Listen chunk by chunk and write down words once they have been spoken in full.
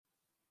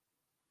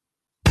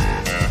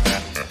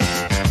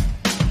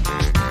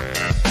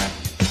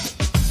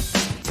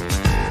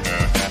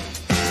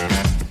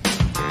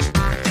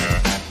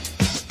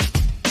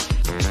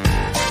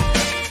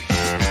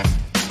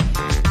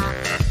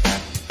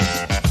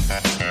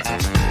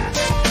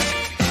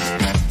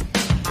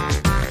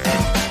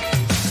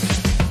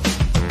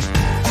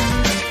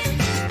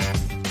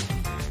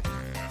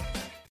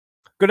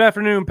Good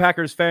afternoon,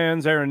 Packers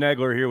fans. Aaron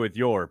Nagler here with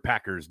your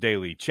Packers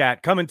Daily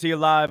Chat, coming to you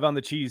live on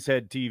the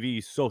Cheesehead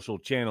TV social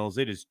channels.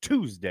 It is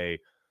Tuesday.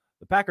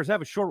 The Packers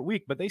have a short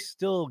week, but they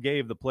still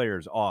gave the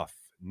players off.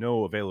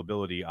 No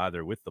availability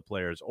either with the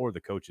players or the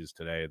coaches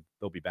today.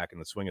 They'll be back in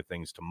the swing of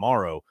things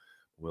tomorrow.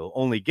 We'll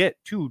only get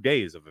 2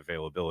 days of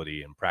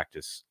availability and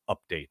practice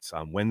updates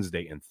on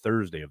Wednesday and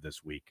Thursday of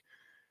this week.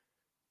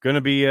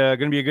 Gonna be a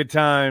good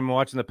time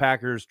watching the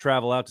Packers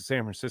travel out to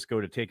San Francisco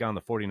to take on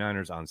the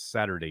 49ers on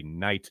Saturday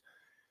night.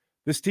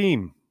 This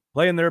team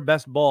playing their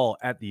best ball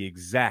at the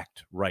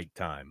exact right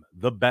time,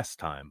 the best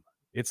time.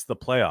 It's the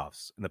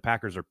playoffs, and the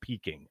Packers are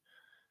peaking.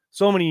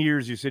 So many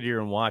years you sit here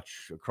and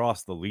watch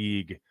across the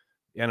league,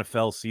 the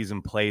NFL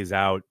season plays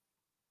out,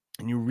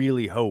 and you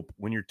really hope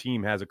when your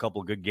team has a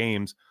couple of good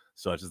games,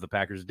 such as the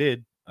Packers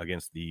did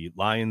against the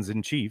Lions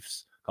and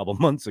Chiefs a couple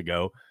months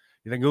ago,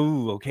 you think,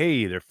 oh,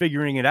 okay, they're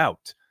figuring it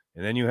out.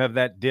 And then you have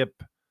that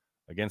dip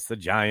against the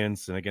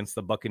Giants and against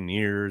the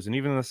Buccaneers, and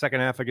even in the second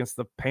half against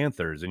the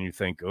Panthers. And you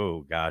think,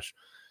 oh, gosh,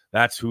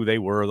 that's who they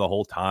were the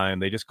whole time.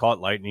 They just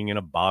caught lightning in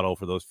a bottle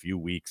for those few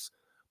weeks.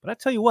 But I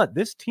tell you what,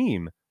 this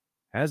team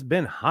has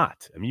been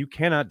hot. I mean, you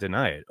cannot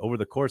deny it. Over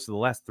the course of the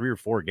last 3 or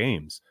 4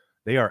 games,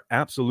 they are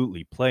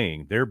absolutely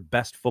playing their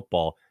best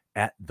football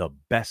at the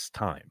best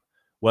time.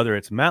 Whether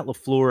it's Matt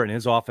LaFleur and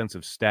his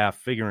offensive staff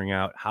figuring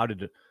out how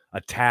to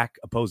attack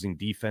opposing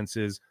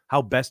defenses,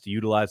 how best to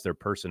utilize their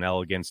personnel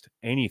against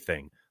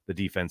anything the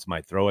defense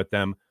might throw at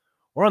them.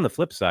 Or on the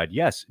flip side,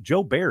 yes,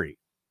 Joe Barry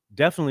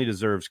definitely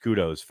deserves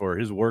kudos for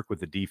his work with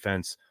the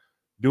defense,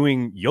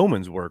 doing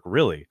yeoman's work,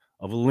 really,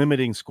 of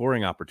limiting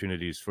scoring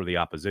opportunities for the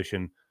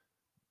opposition.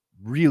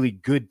 Really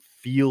good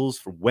feels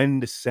for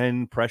when to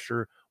send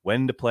pressure,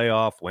 when to play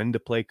off, when to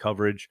play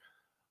coverage.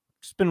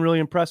 Just been really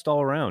impressed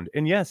all around.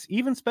 And yes,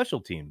 even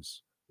special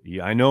teams.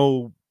 Yeah, I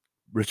know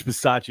Rich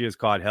Bisaccia has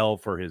caught hell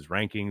for his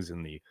rankings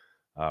in the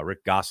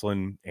Rick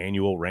Gosselin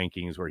annual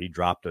rankings, where he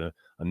dropped a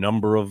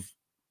number of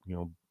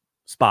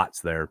spots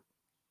there.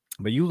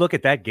 But you look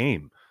at that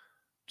game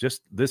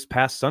just this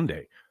past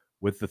Sunday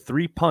with the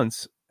 3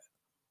 punts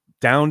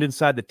downed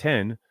inside the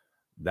 10.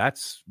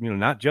 That's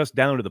not just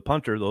down to the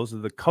punter. Those are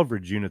the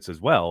coverage units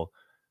as well,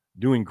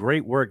 doing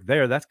great work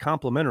there. That's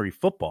complimentary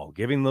football,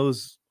 giving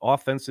those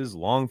offenses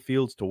long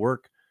fields to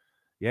work.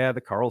 Yeah,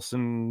 the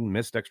Carlson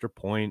missed extra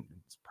point.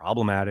 It's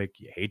problematic.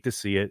 You hate to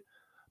see it.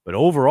 But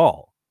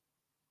overall,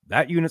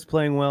 that unit's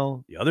playing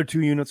well. The other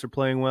 2 units are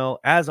playing well.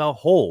 As a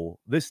whole,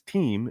 this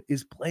team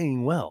is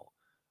playing well.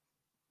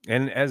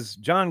 And as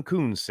John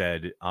Kuhn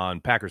said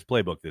on Packers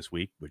Playbook this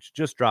week, which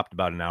just dropped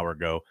about an hour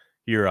ago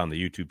here on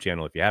the YouTube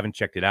channel, if you haven't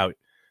checked it out,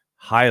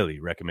 highly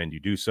recommend you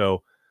do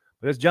so.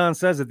 But as John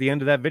says at the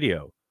end of that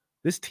video,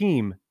 this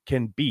team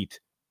can beat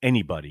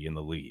anybody in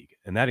the league,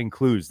 and that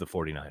includes the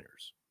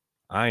 49ers.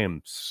 I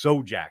am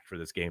so jacked for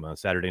this game on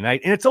Saturday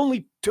night, and it's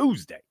only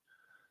Tuesday.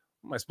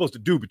 What am I supposed to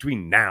do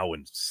between now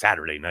and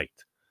Saturday night?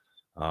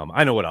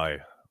 I know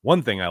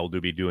one thing I will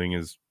be doing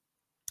is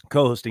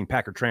co-hosting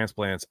Packer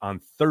Transplants on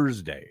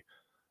Thursday.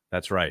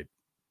 That's right.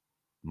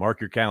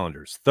 Mark your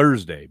calendars.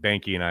 Thursday,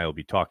 Banky and I will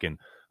be talking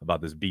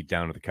about this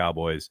beatdown of the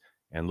Cowboys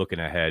and looking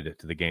ahead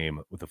to the game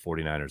with the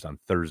 49ers on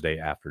Thursday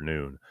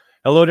afternoon.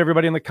 Hello to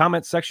everybody in the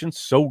comment section.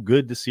 So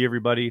good to see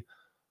everybody.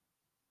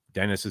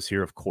 Dennis is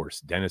here, of course.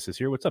 Dennis is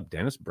here. What's up,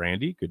 Dennis?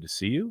 Brandy, good to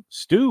see you.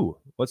 Stu,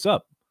 what's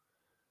up?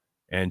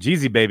 And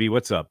Jeezy Baby,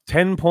 what's up?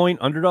 10-point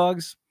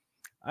underdogs?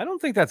 I don't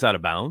think that's out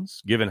of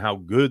bounds, given how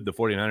good the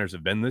 49ers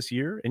have been this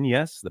year. And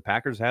yes, the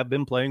Packers have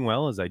been playing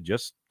well, as I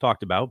just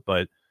talked about.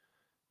 But,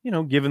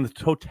 given the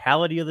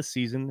totality of the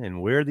season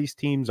and where these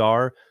teams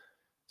are,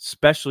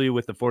 especially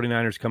with the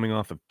 49ers coming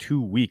off of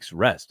 2 weeks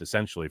rest,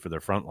 essentially, for their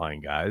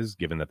frontline guys,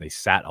 given that they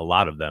sat a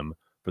lot of them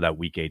for that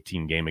Week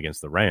 18 game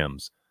against the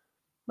Rams,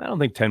 I don't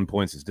think 10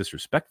 points is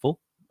disrespectful.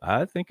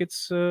 I think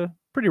it's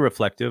pretty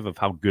reflective of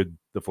how good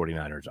the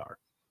 49ers are.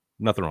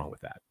 Nothing wrong with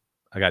that.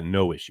 I got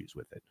no issues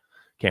with it.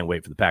 Can't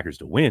wait for the Packers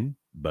to win.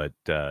 But,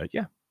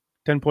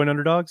 10-point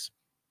underdogs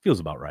feels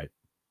about right.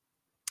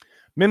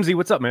 Mimsy,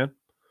 what's up, man?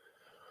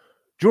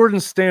 Jordan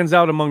stands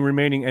out among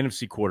remaining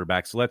NFC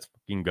quarterbacks. Let's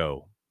fucking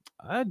go.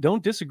 I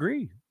don't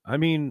disagree. I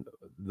mean,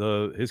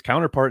 his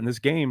counterpart in this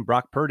game,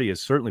 Brock Purdy,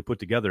 has certainly put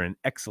together an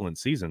excellent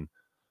season.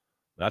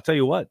 But I'll tell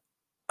you what,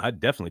 I'd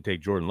definitely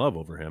take Jordan Love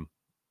over him.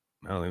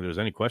 I don't think there's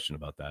any question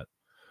about that.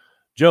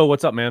 Joe,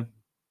 what's up, man?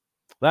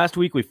 Last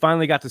week, we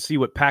finally got to see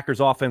what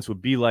Packers offense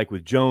would be like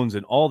with Jones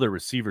and all their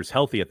receivers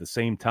healthy at the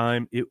same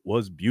time. It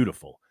was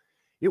beautiful.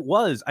 It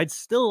was. I'd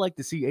still like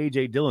to see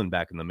A.J. Dillon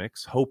back in the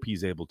mix. Hope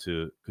he's able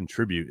to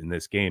contribute in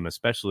this game,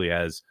 especially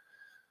as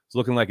it's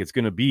looking like it's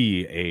going to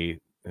be a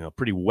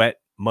pretty wet,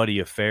 muddy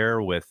affair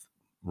with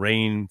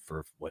rain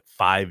for,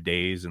 5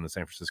 days in the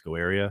San Francisco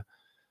area,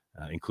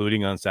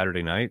 including on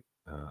Saturday night.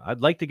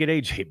 I'd like to get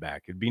A.J.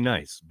 back. It'd be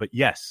nice. But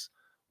yes,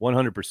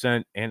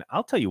 100%. And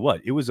I'll tell you what,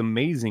 it was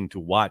amazing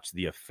to watch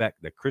the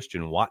effect that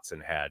Christian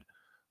Watson had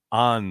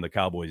on the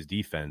Cowboys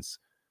defense,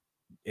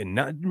 and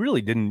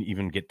really didn't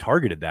even get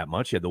targeted that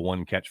much. He had the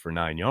one catch for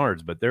 9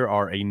 yards, but there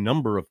are a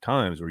number of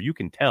times where you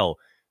can tell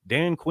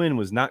Dan Quinn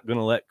was not going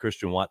to let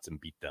Christian Watson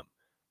beat them.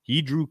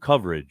 He drew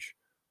coverage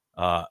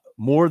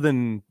more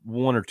than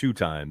one or two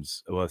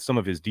times with some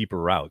of his deeper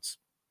routes.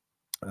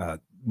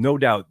 No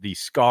doubt the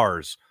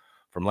scars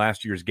from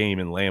last year's game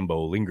in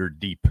Lambeau lingered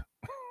deep,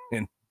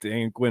 and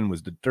Dan Quinn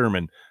was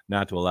determined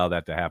not to allow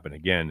that to happen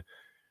again.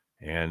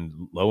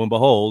 And lo and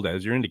behold,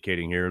 as you're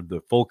indicating here,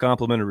 the full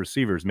complement of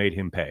receivers made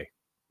him pay,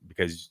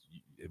 because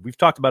we've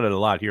talked about it a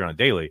lot here on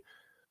Daily.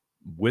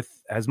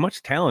 With as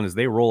much talent as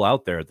they roll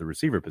out there at the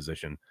receiver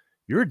position,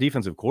 you're a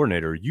defensive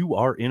coordinator. You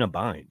are in a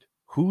bind.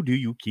 Who do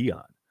you key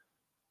on?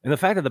 And the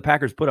fact that the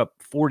Packers put up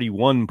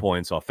 41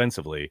 points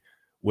offensively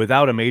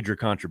without a major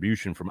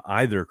contribution from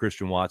either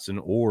Christian Watson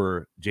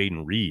or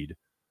Jayden Reed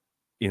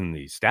in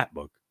the stat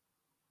book,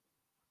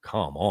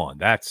 come on,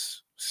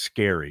 that's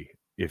scary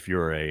if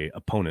you're a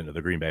opponent of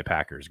the Green Bay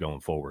Packers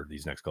going forward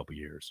these next couple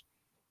years.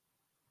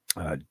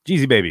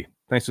 Jeezy Baby,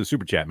 thanks for the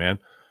super chat, man.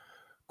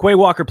 Quay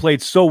Walker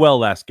played so well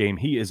last game.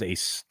 He is a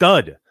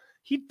stud.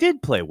 He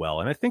did play well,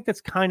 and I think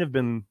that's kind of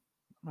been, I'm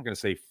not going to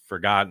say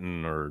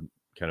forgotten or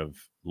kind of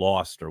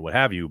lost or what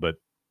have you, but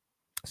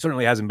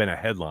certainly hasn't been a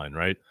headline,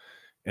 right?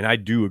 And I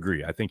do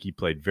agree. I think he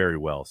played very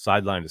well,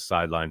 sideline to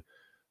sideline,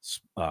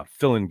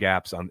 filling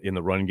gaps in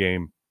the run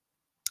game.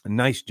 A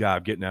nice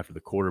job getting after the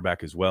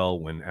quarterback as well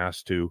when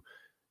asked to.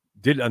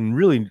 Did a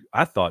really,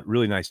 I thought,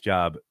 really nice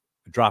job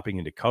dropping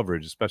into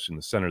coverage, especially in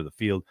the center of the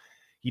field.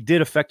 He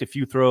did affect a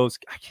few throws.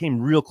 I came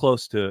real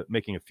close to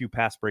making a few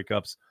pass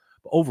breakups.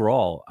 But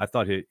overall, I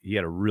thought he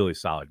had a really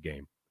solid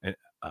game. And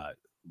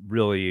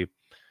really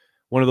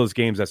one of those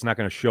games that's not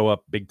going to show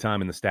up big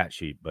time in the stat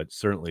sheet, but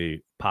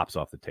certainly pops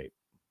off the tape.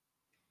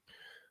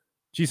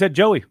 She said,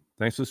 Joey,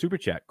 thanks for the super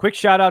chat. Quick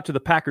shout out to the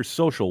Packers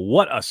social.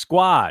 What a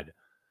squad.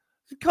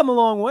 They've come a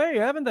long way,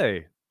 haven't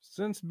they?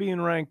 Since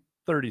being ranked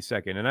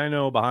 32nd. And I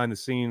know behind the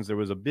scenes there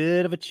was a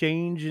bit of a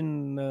change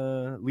in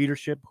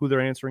leadership, who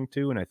they're answering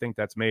to. And I think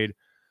that's made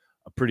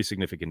a pretty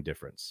significant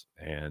difference.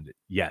 And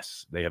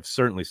yes, they have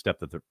certainly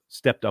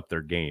stepped up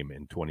their game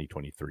in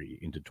 2023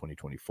 into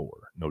 2024,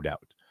 no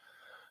doubt.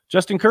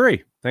 Justin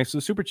Curry, thanks for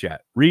the super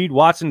chat. Reed,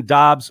 Watson,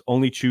 Dobbs,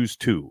 only choose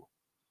two.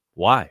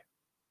 Why?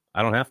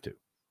 I don't have to.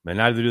 And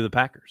neither do the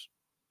Packers.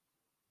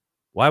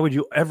 Why would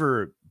you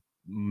ever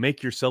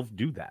make yourself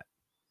do that?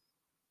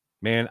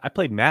 Man, I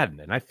played Madden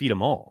and I feed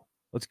them all.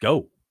 Let's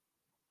go.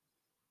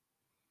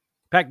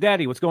 Pack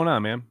Daddy, what's going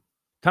on, man?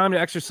 Time to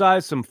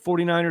exercise some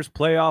 49ers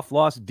playoff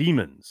loss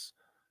demons.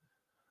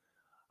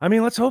 I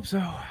mean, let's hope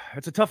so.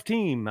 It's a tough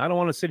team. I don't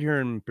want to sit here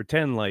and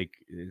pretend like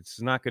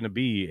it's not going to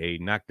be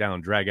a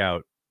knockdown,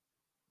 drag-out,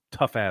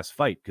 tough-ass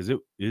fight, because it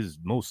is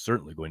most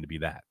certainly going to be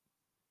that.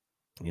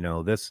 You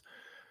know, this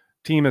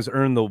team has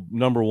earned the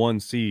number one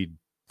seed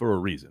for a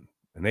reason.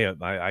 And they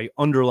have, I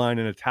underline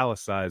and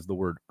italicize the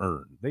word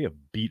earn. They have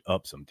beat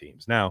up some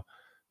teams. Now,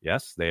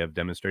 yes, they have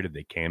demonstrated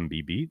they can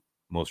be beat,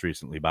 most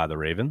recently by the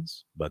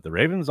Ravens, but the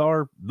Ravens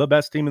are the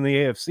best team in the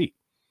AFC.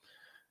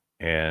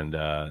 And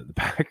the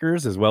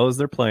Packers, as well as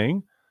they're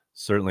playing,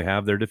 certainly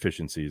have their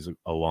deficiencies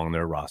along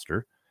their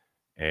roster.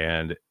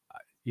 And,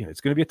 you know,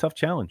 it's going to be a tough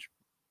challenge.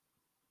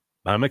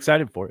 I'm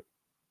excited for it.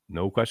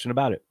 No question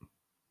about it.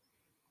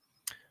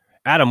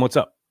 Adam, what's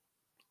up?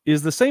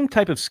 Is the same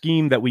type of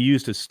scheme that we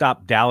used to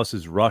stop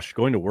Dallas's rush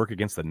going to work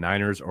against the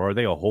Niners, or are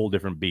they a whole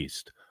different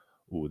beast?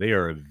 Ooh, they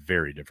are a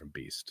very different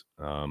beast.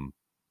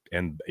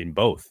 And in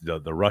both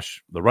the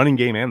running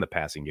game and the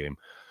passing game,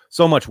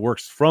 so much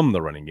works from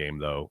the running game,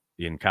 though,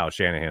 in Kyle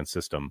Shanahan's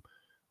system.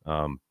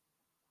 And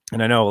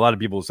I know a lot of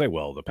people will say,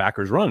 well, the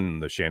Packers run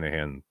the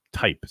Shanahan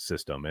type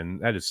system, and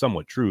that is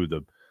somewhat true.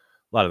 A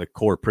lot of the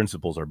core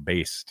principles are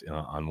based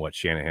on what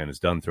Shanahan has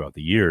done throughout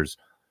the years.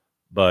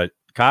 But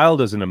Kyle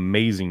does an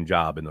amazing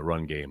job in the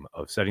run game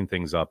of setting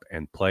things up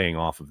and playing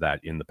off of that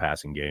in the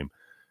passing game.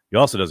 He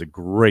also does a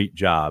great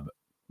job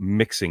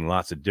mixing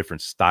lots of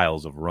different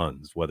styles of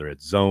runs, whether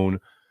it's zone,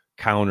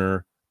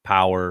 counter,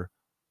 power,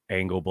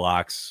 angle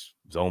blocks,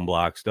 zone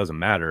blocks, doesn't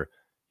matter.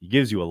 He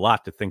gives you a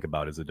lot to think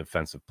about as a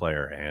defensive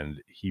player,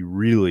 and he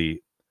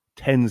really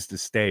tends to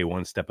stay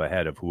one step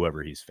ahead of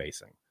whoever he's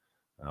facing.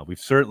 We've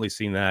certainly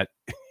seen that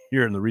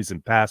here in the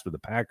recent past with the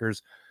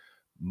Packers.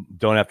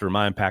 Don't have to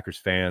remind Packers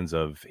fans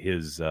of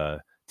his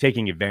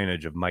taking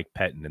advantage of Mike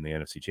Pettin in the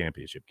NFC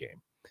Championship game.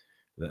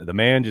 The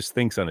man just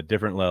thinks on a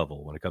different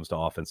level when it comes to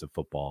offensive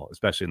football,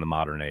 especially in the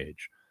modern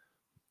age.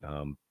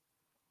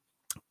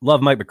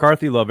 Love Mike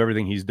McCarthy. Love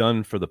everything he's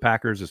done for the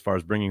Packers as far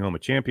as bringing home a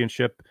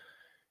championship.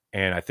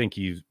 And I think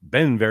he's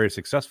been very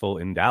successful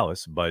in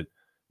Dallas. But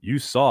you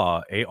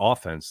saw a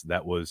offense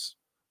that was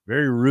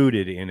very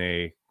rooted in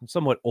a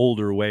somewhat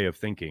older way of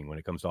thinking when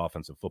it comes to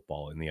offensive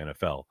football in the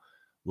NFL.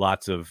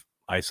 Lots of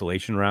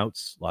isolation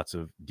routes, lots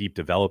of deep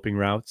developing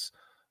routes.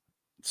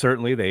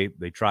 Certainly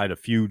they tried a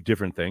few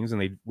different things,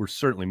 and they were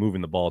certainly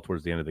moving the ball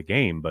towards the end of the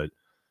game. But,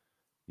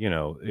 you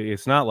know,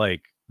 it's not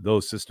like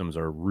those systems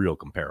are real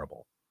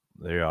comparable.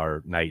 They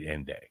are night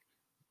and day.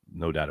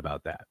 No doubt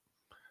about that.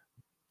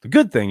 The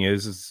good thing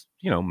is,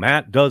 you know,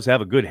 Matt does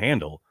have a good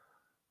handle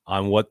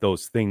on what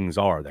those things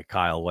are that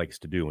Kyle likes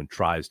to do and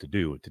tries to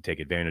do to take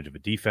advantage of a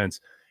defense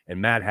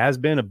And Matt has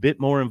been a bit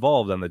more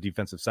involved on the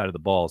defensive side of the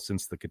ball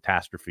since the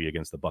catastrophe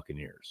against the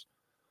Buccaneers.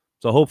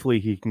 So hopefully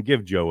he can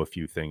give Joe a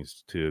few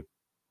things to,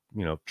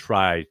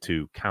 try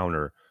to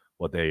counter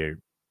what they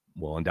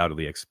will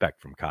undoubtedly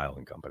expect from Kyle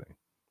and company.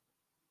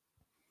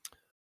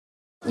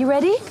 You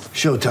ready?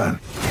 Showtime.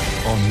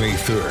 On May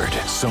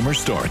 3rd, summer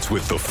starts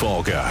with The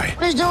Fall Guy.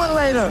 Let's do it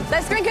later.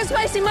 Let's drink a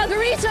spicy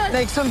margarita.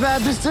 Make some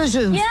bad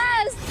decisions.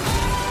 Yes!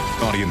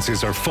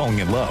 Audiences are falling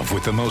in love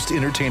with the most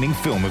entertaining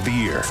film of the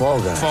year.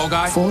 Fall Guy. Fall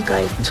Guy? Fall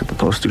guy. That's what the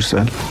poster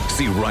said.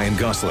 See Ryan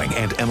Gosling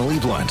and Emily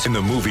Blunt in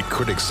the movie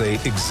critics say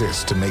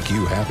exists to make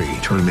you happy.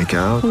 Trying to make it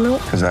out?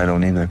 Nope. Because I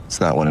don't either. It's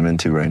not what I'm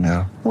into right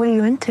now. What are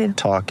you into?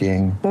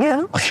 Talking.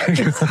 Yeah.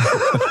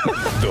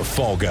 The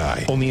Fall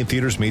Guy. Only in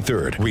theaters May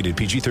 3rd. Rated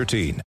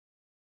PG-13.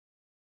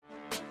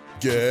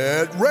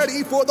 Get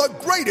ready for the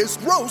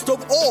greatest roast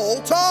of all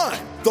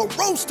time. The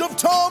Roast of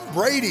Tom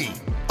Brady.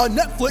 A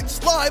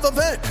Netflix live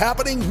event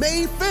happening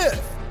May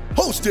 5th.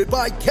 Hosted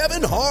by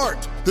Kevin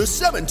Hart. The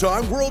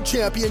 7-time world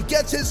champion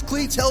gets his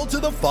cleats held to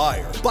the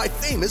fire by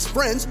famous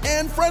friends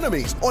and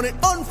frenemies on an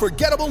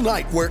unforgettable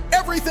night where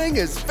everything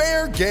is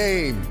fair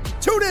game.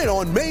 Tune in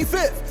on May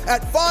 5th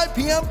at 5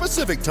 p.m.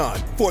 Pacific time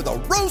for the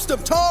Roast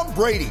of Tom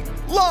Brady.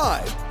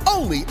 Live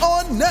only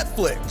on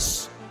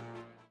Netflix.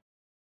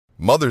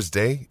 Mother's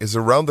Day is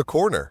around the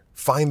corner.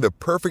 Find the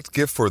perfect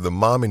gift for the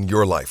mom in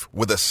your life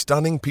with a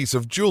stunning piece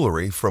of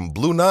jewelry from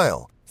Blue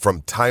Nile.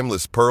 From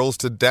timeless pearls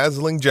to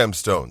dazzling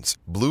gemstones,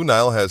 Blue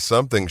Nile has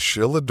something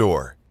she'll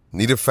adore.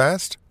 Need it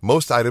fast?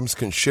 Most items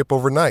can ship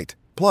overnight.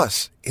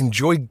 Plus,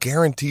 enjoy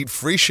guaranteed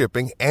free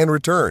shipping and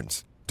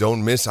returns.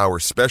 Don't miss our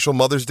special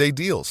Mother's Day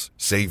deals.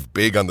 Save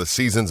big on the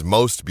season's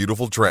most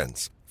beautiful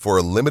trends. For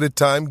a limited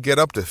time, get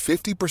up to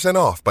 50%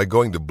 off by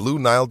going to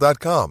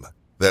BlueNile.com.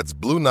 That's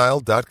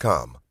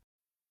BlueNile.com.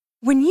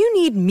 When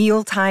you need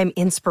mealtime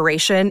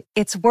inspiration,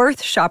 it's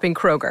worth shopping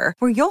Kroger,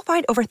 where you'll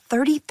find over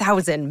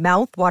 30,000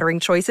 mouth-watering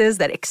choices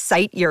that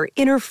excite your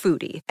inner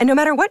foodie. And no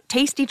matter what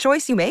tasty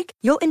choice you make,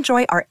 you'll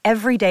enjoy our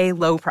everyday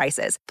low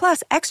prices,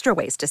 plus extra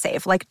ways to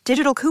save, like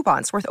digital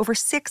coupons worth over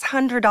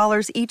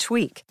 $600 each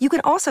week. You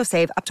can also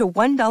save up to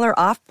 $1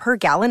 off per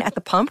gallon at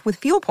the pump with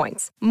fuel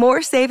points.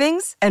 More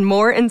savings and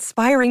more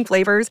inspiring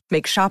flavors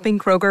make shopping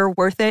Kroger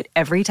worth it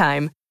every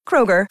time.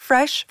 Kroger,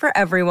 fresh for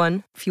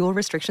everyone. Fuel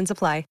restrictions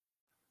apply.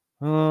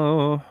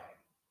 Oh,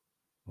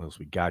 what else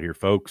we got here,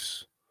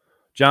 folks?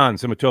 John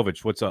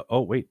Simitovich, what's up?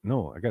 Oh, wait,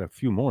 no, I got a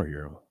few more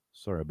here.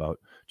 Sorry about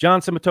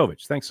John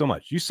Simitovich. Thanks so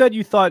much. You said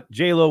you thought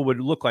J-Lo would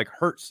look like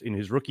Hurts in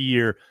his rookie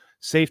year.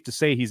 Safe to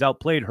say he's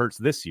outplayed Hurts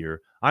this year.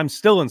 I'm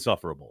still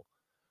insufferable.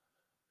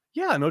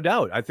 Yeah, no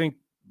doubt. I think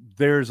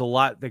there's a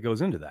lot that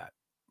goes into that,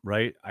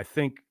 right? I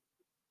think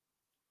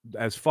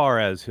as far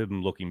as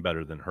him looking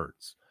better than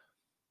Hurts,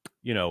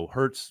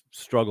 Hurts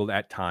struggled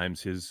at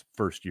times his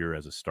first year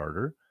as a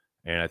starter.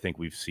 And I think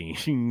we've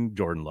seen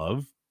Jordan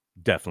Love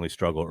definitely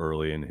struggle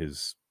early in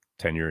his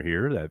tenure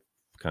here. That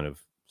kind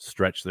of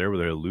stretch there where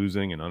they're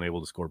losing and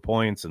unable to score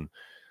points, and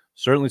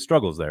certainly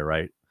struggles there,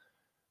 right?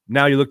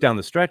 Now you look down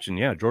the stretch, and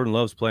yeah, Jordan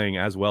Love's playing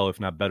as well, if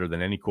not better,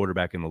 than any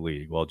quarterback in the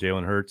league. Well,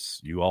 Jalen Hurts,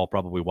 you all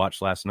probably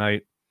watched last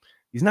night,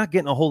 he's not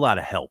getting a whole lot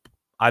of help,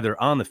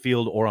 either on the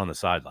field or on the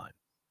sideline.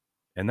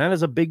 And that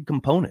is a big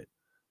component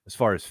as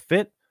far as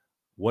fit,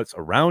 what's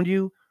around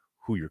you,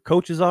 who your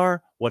coaches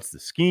are, what's the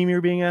scheme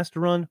you're being asked to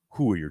run,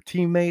 who are your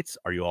teammates,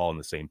 are you all on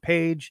the same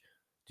page,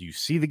 do you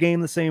see the game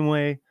the same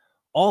way?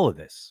 All of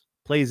this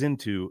plays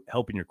into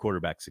helping your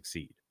quarterback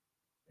succeed.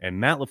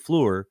 And Matt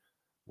LaFleur,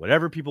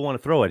 whatever people want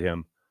to throw at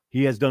him,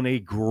 he has done a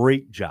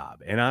great job,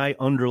 and I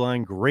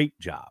underline great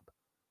job,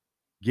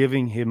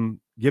 giving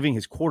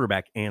his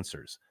quarterback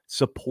answers,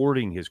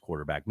 supporting his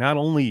quarterback, not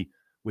only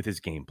with his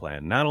game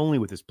plan, not only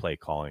with his play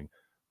calling,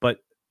 but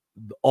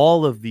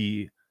all of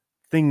the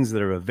things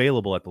that are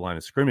available at the line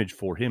of scrimmage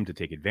for him to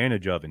take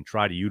advantage of and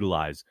try to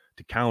utilize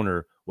to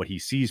counter what he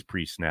sees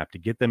pre-snap, to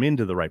get them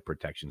into the right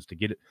protections, to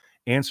get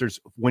answers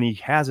when he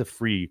has a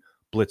free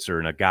blitzer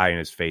and a guy in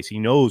his face. He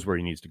knows where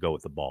he needs to go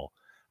with the ball.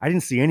 I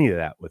didn't see any of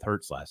that with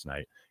Hurts last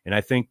night. And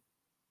I think,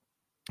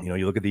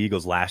 you look at the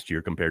Eagles last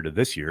year compared to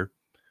this year,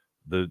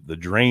 the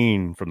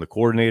drain from the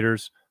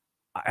coordinators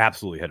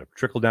absolutely had a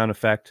trickle-down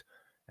effect.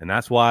 And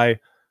that's why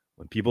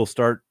when people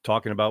start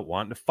talking about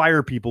wanting to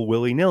fire people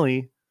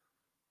willy-nilly,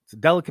 it's a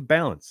delicate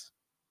balance.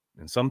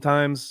 And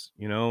sometimes,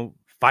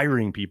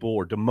 firing people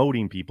or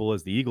demoting people,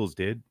 as the Eagles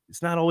did,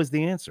 it's not always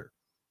the answer.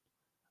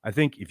 I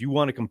think if you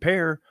want to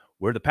compare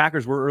where the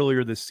Packers were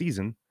earlier this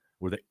season,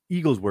 where the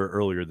Eagles were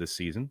earlier this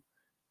season,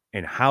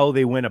 and how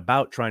they went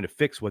about trying to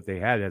fix what they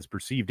had as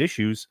perceived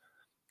issues,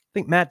 I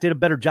think Matt did a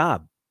better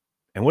job.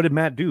 And what did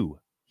Matt do?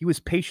 He was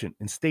patient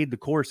and stayed the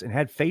course and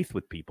had faith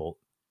with people.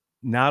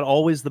 Not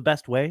always the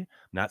best way. I'm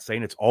not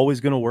saying it's always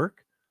going to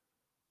work.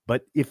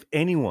 But if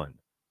anyone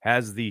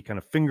has the kind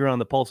of finger on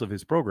the pulse of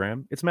his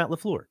program, it's Matt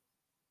LaFleur.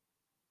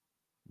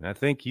 And I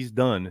think he's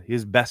done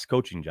his best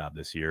coaching job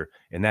this year,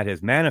 and that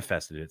has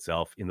manifested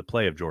itself in the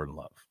play of Jordan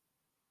Love.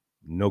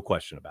 No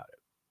question about it.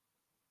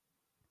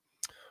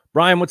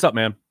 Brian, what's up,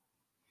 man?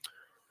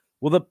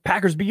 Will the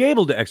Packers be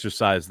able to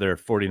exercise their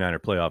 49er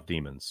playoff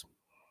demons?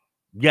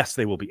 Yes,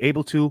 they will be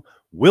able to.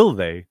 Will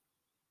they?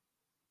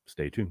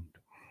 Stay tuned.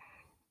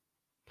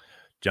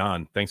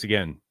 John, thanks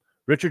again.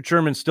 Richard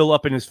Sherman's still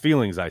up in his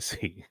feelings, I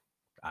see.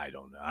 I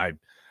don't know.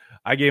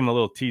 I gave him a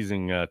little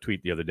teasing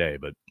tweet the other day,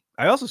 but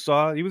I also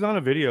saw he was on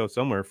a video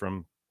somewhere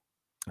from,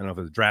 I don't know if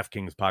it was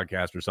DraftKings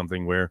podcast or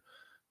something where,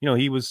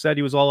 he said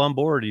he was all on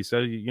board. He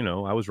said,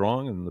 I was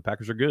wrong and the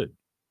Packers are good.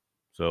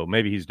 So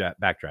maybe he's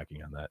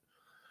backtracking on that.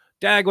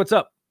 Dag, what's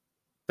up?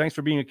 Thanks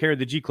for being a Carry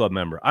the G Club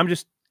member. I'm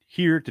just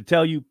here to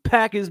tell you,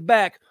 Pack is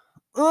back.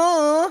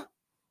 Love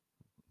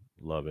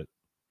it.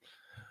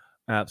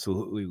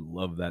 Absolutely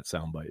love that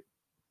soundbite.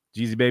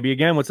 Jeezy baby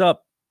again, what's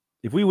up?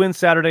 If we win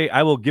Saturday,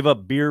 I will give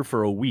up beer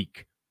for a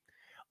week.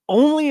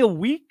 Only a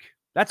week?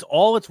 That's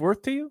all it's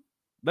worth to you?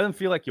 Doesn't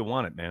feel like you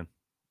want it, man.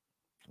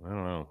 I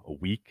don't know. A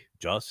week?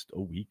 Just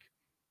a week?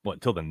 What,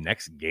 until the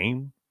next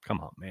game? Come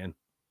on, man.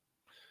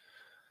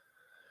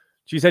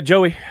 She said,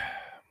 Joey,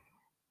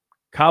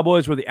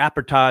 Cowboys were the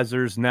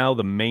appetizers, now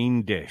the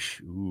main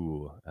dish.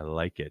 Ooh, I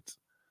like it.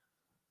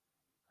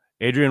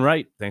 Adrian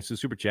Wright, thanks to the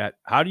super chat.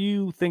 How do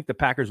you think the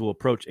Packers will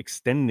approach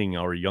extending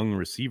our young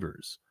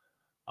receivers?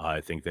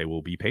 I think they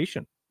will be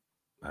patient.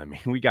 I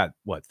mean, we got,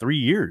 3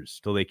 years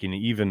till they can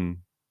even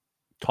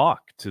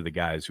talk to the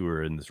guys who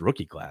are in this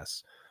rookie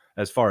class.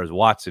 As far as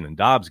Watson and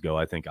Dobbs go,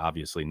 I think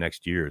obviously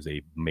next year is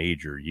a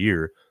major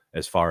year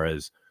as far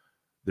as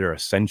their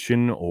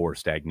ascension or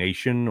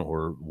stagnation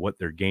or what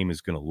their game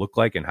is going to look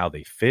like and how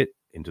they fit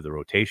into the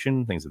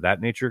rotation, things of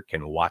that nature.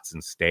 Can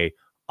Watson stay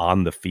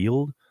on the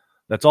field?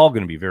 That's all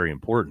going to be very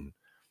important.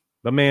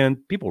 But, man,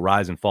 people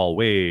rise and fall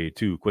way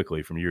too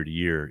quickly from year to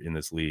year in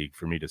this league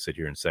for me to sit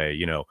here and say,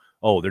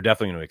 they're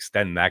definitely going to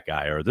extend that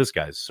guy or this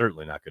guy's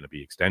certainly not going to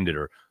be extended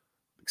or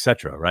et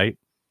cetera, right?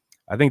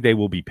 I think they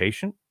will be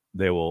patient.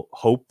 They will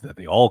hope that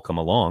they all come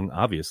along,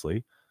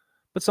 obviously.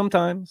 But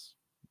sometimes,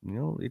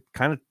 it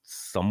kind of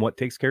somewhat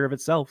takes care of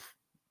itself.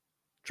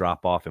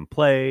 Drop off in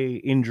play,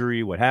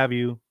 injury, what have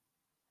you.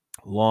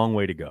 Long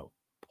way to go.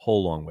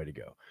 Whole long way to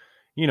go.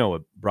 You know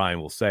what Brian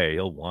will say.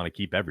 He'll want to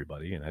keep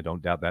everybody, and I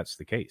don't doubt that's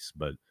the case.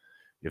 But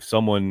if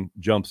someone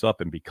jumps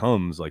up and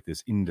becomes like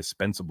this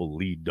indispensable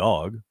lead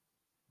dog,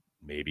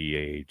 maybe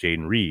a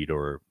Jaden Reed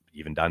or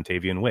even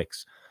Dontavian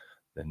Wicks,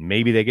 then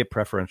maybe they get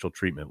preferential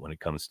treatment when it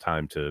comes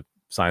time to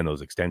sign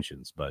those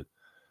extensions. But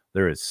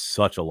there is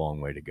such a long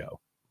way to go.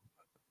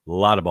 A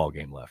lot of ball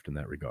game left in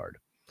that regard.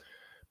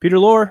 Peter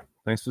Lohr,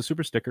 thanks for the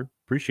super sticker.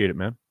 Appreciate it,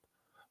 man.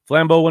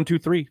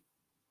 Flambeau123,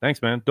 thanks,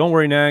 man. Don't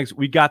worry, Nags.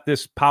 We got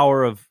this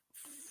power of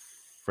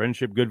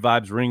friendship, good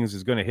vibes, rings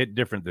is going to hit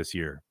different this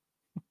year.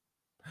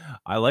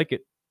 I like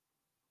it.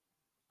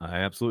 I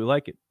absolutely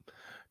like it.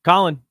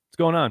 Colin, what's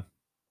going on?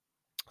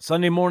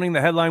 Sunday morning, the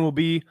headline will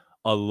be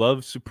A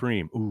Love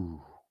Supreme.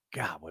 Ooh,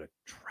 God, what a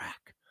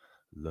track.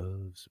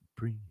 Love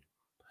Supreme.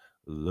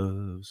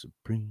 Love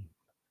Supreme.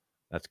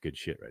 That's good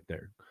shit right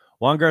there.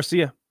 Juan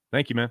Garcia,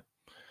 thank you, man.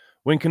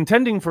 When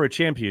contending for a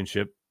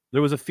championship,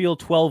 there was a feel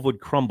 12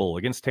 would crumble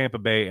against Tampa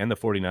Bay and the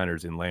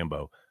 49ers in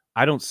Lambeau.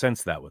 I don't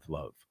sense that with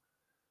Love.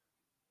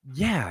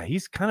 Yeah,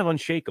 he's kind of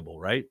unshakable,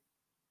 right?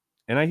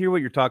 And I hear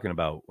what you're talking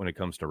about when it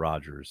comes to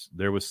Rodgers.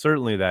 There was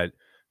certainly that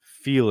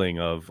feeling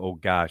of, oh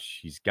gosh,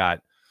 he's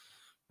got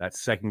that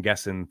second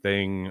guessing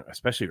thing,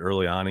 especially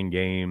early on in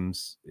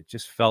games. It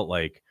just felt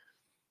like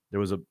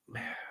there was a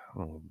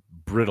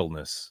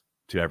brittleness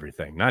to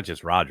everything, not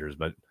just Rodgers,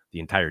 but the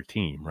entire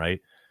team, right?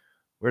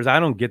 Whereas I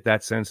don't get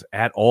that sense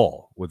at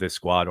all with this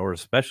squad, or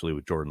especially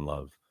with Jordan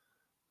Love.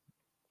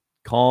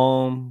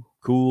 Calm,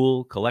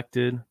 cool,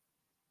 collected.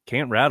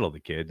 Can't rattle the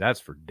kid, that's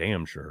for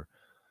damn sure.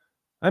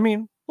 I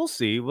mean, we'll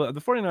see. Well, the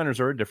 49ers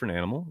are a different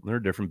animal. They're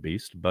a different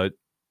beast. But,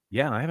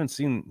 yeah, I haven't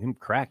seen him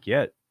crack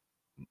yet,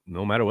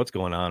 no matter what's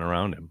going on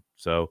around him.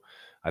 So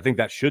I think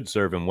that should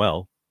serve him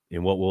well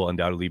in what will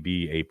undoubtedly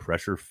be a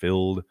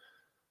pressure-filled,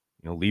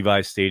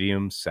 Levi's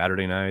Stadium,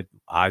 Saturday night,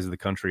 eyes of the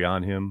country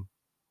on him.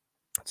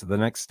 So the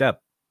next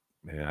step,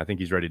 and I think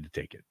he's ready to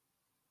take it,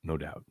 no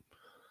doubt.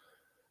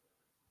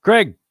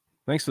 Craig,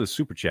 thanks for the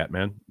super chat,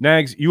 man.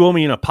 Nags, you owe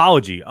me an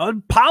apology.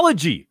 An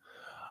apology!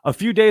 A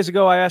few days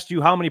ago, I asked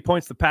you how many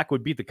points the Pack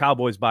would beat the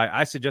Cowboys by.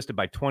 I suggested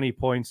by 20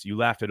 points. You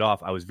laughed it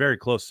off. I was very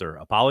close, sir.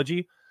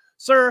 Apology?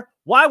 Sir,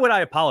 why would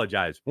I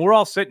apologize? We're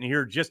all sitting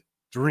here just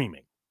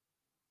dreaming.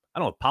 I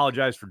don't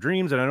apologize for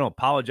dreams, and I don't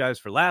apologize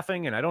for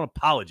laughing, and I don't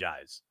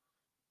apologize.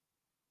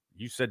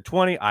 You said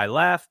 20. I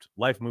laughed.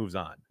 Life moves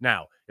on.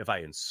 Now, if I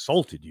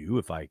insulted you,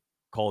 if I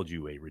called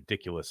you a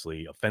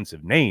ridiculously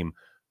offensive name,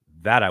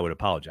 that I would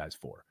apologize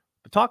for.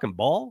 But talking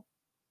ball?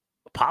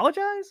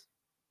 Apologize?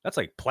 That's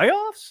like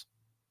playoffs?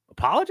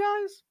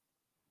 Apologize?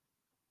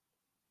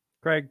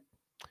 Craig,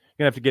 you're going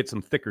to have to get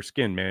some thicker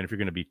skin, man, if you're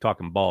going to be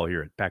talking ball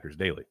here at Packers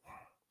Daily.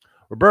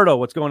 Roberto,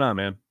 what's going on,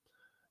 man?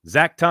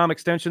 Zach Tom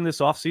extension this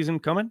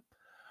offseason coming?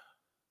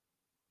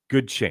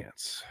 Good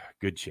chance.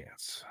 Good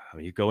chance. I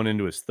mean, he's going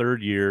into his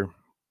third year.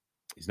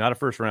 He's not a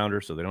first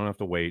rounder, so they don't have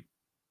to wait.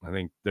 I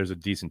think there's a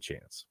decent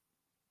chance.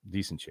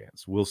 Decent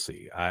chance. We'll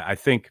see. I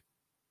think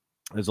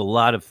there's a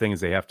lot of things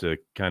they have to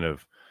kind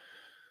of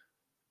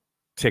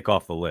tick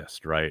off the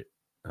list, right?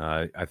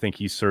 I think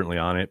he's certainly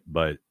on it,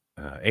 but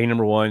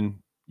number one,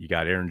 you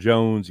got Aaron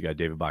Jones, you got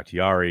David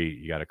Bakhtiari,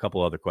 you got a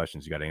couple other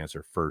questions you got to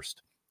answer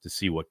first to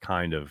see what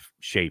kind of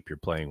shape you're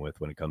playing with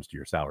when it comes to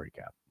your salary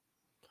cap.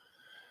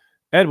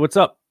 Ed, what's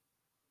up?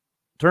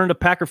 Turned a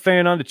Packer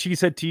fan on to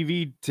Cheesehead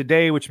TV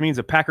today, which means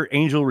a Packer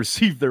Angel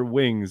received their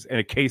wings and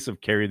a case of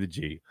Carry the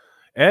G.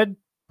 Ed,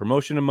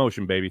 promotion in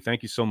motion, baby.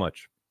 Thank you so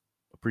much.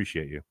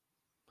 Appreciate you.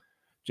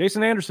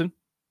 Jason Anderson,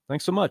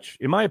 thanks so much.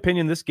 In my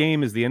opinion, this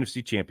game is the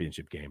NFC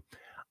Championship game.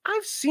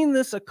 I've seen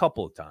this a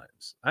couple of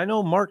times. I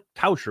know Mark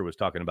Tauscher was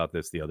talking about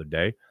this the other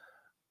day.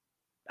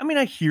 I mean,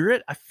 I hear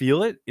it. I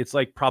feel it. It's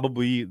like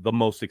probably the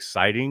most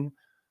exciting,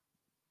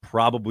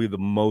 probably going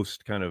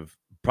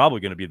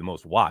to be the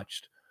most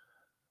watched.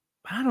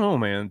 I don't know,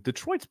 man.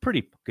 Detroit's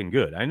pretty fucking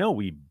good. I know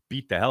we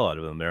beat the hell out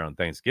of them there on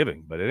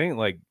Thanksgiving, but it ain't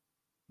like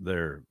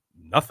they're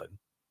nothing,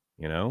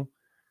 you know?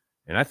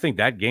 And I think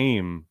that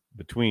game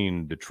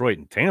between Detroit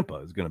and Tampa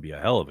is going to be a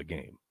hell of a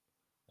game.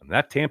 And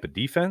that Tampa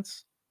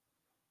defense,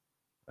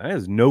 that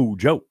is no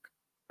joke.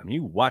 I mean,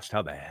 you watched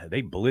how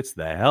they blitzed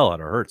the hell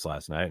out of Hurts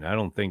last night, and I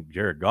don't think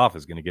Jared Goff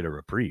is going to get a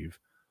reprieve.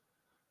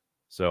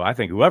 So I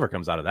think whoever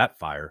comes out of that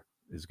fire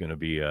is going to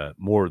be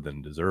more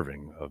than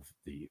deserving of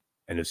the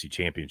NFC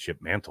Championship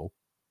mantle.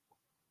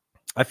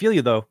 I feel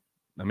you, though.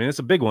 I mean, it's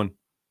a big one.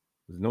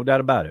 There's no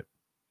doubt about it.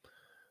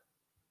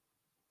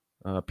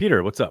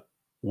 Peter, what's up?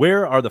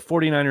 Where are the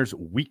 49ers'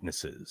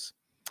 weaknesses?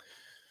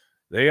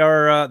 They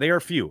are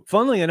few.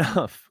 Funnily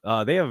enough,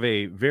 they have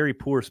a very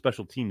poor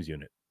special teams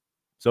unit.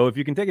 So if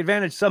you can take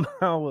advantage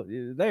somehow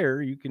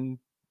there, you can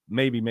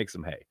maybe make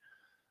some hay.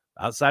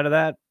 Outside of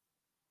that,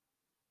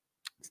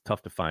 it's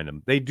tough to find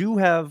them. They do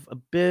have a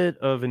bit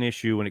of an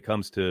issue when it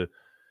comes to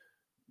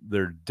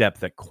their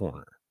depth at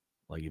corner.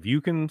 Like if you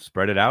can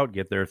spread it out,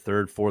 get their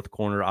third, fourth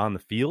corner on the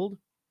field,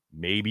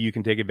 maybe you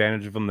can take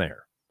advantage of them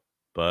there.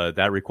 But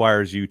that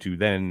requires you to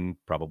then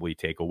probably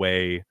take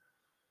away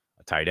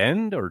a tight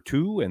end or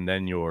two, and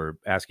then you're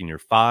asking your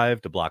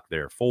 5 to block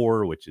their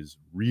 4, which is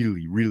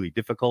really, really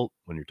difficult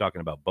when you're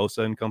talking about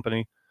Bosa and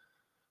company.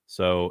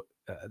 So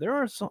there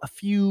are a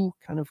few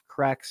kind of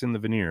cracks in the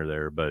veneer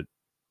there, but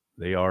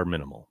they are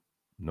minimal,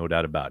 no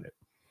doubt about it.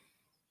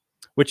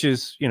 Which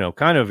is,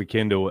 kind of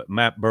akin to what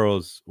Matt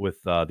Burrows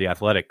with The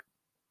Athletic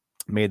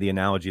made the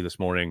analogy this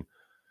morning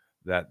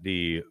that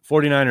the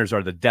 49ers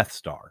are the Death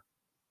Star,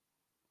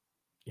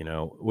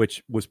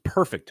 which was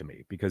perfect to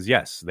me because,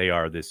 yes, they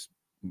are this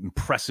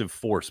impressive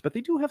force, but they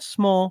do have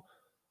small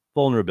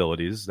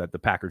vulnerabilities that the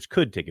Packers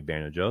could take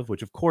advantage of,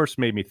 which, of course,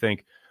 made me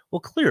think, well,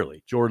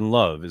 clearly, Jordan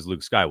Love is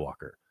Luke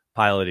Skywalker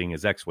piloting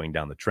his X-Wing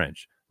down the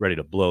trench, ready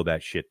to blow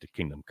that shit to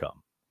kingdom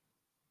come.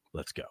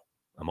 Let's go.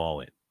 I'm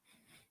all in.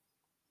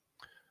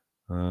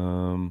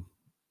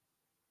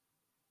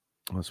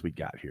 What else we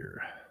got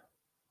here?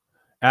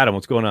 Adam,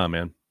 what's going on,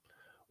 man?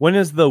 When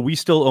is the We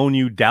Still Own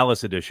You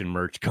Dallas edition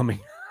merch coming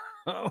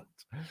out?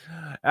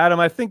 Adam,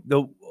 I think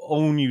the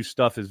Own You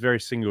stuff is very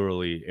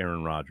singularly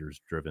Aaron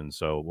Rodgers driven,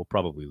 so we'll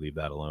probably leave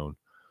that alone.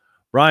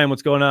 Brian,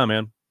 what's going on,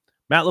 man?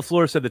 Matt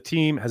LaFleur said the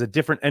team has a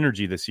different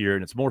energy this year,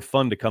 and it's more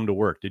fun to come to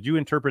work. Did you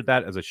interpret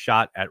that as a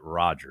shot at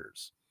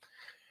Rodgers?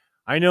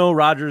 I know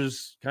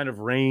Rodgers kind of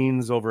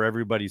reigns over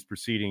everybody's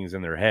proceedings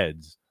in their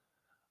heads.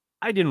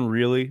 I didn't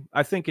really.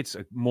 I think it's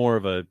more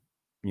of a,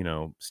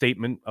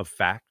 statement of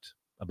fact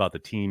about the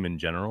team in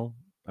general.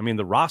 I mean,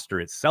 the roster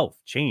itself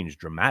changed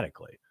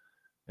dramatically.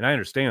 And I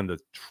understand the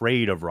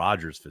trade of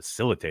Rodgers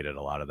facilitated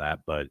a lot of that.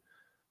 But,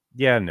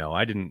 yeah, no,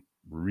 I didn't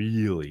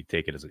really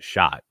take it as a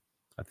shot.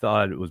 I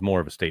thought it was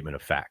more of a statement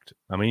of fact.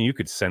 I mean, you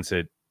could sense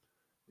it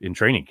in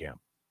training camp.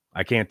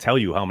 I can't tell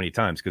you how many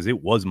times because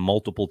it was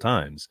multiple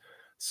times.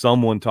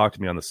 Someone talked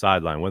to me on the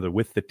sideline, whether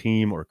with the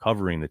team or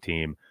covering the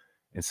team,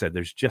 and said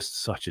there's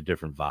just such a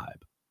different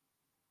vibe,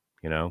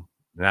 And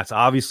that's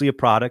obviously a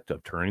product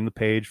of turning the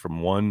page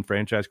from one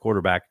franchise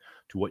quarterback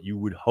to what you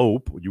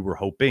were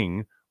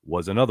hoping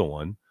was another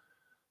one.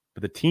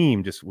 But the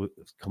team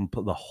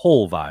the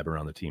whole vibe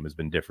around the team has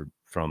been different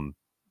from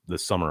the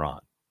summer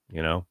on,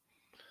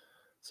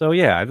 So,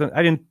 yeah, I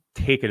didn't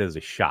take it as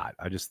a shot.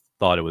 I just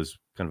thought it was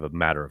kind of a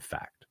matter of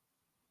fact.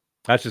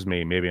 That's just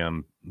me. Maybe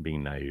I'm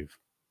being naive,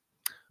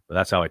 but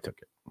that's how I took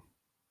it.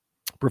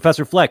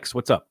 Professor Flex,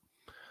 what's up?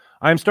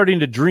 I'm starting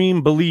to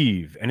dream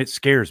believe, and it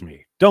scares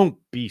me. Don't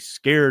be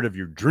scared of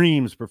your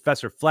dreams,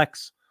 Professor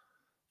Flex.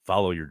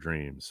 Follow your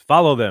dreams.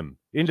 Follow them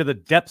into the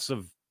depths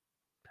of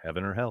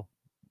heaven or hell.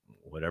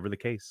 Whatever the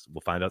case.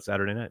 We'll find out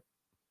Saturday night.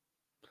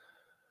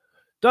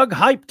 Doug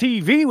Hype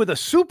TV with a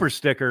super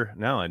sticker.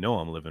 Now I know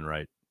I'm living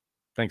right.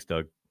 Thanks,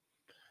 Doug.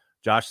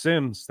 Josh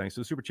Sims, thanks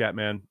for the super chat,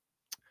 man.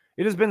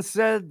 It has been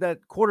said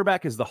that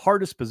quarterback is the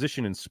hardest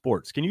position in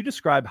sports. Can you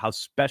describe how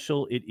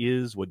special it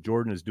is what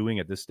Jordan is doing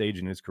at this stage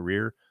in his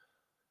career?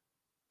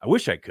 I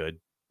wish I could.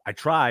 I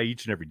try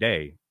each and every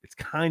day. It's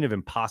kind of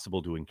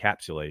impossible to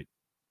encapsulate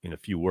in a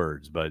few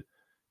words, but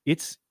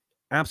it's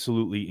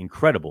absolutely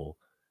incredible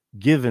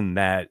given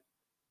that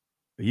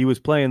he was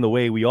playing the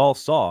way we all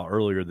saw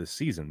earlier this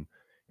season.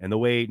 and the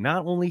way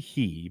not only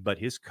he, but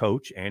his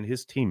coach and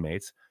his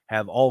teammates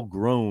have all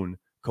grown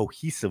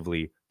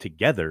cohesively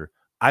together,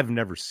 I've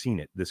never seen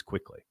it this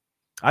quickly.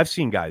 I've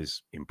seen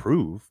guys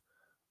improve.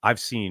 I've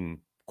seen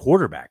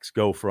quarterbacks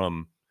go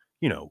from,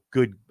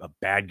 a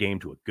bad game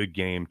to a good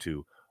game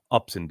to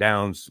ups and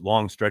downs,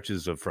 long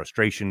stretches of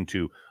frustration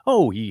to,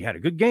 oh, he had a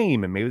good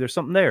game and maybe there's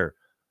something there.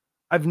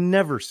 I've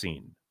never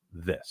seen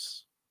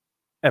this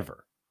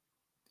ever.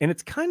 And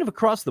it's kind of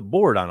across the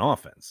board on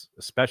offense,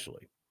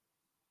 especially.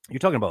 You're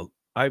talking about,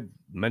 I've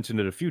mentioned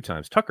it a few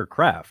times, Tucker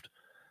Kraft.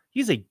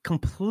 He's a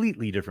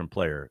completely different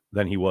player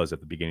than he was at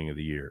the beginning of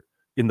the year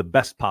in the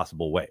best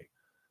possible way.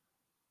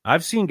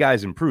 I've seen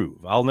guys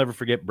improve. I'll never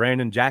forget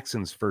Brandon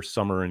Jackson's first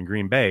summer in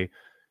Green Bay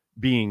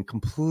being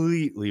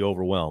completely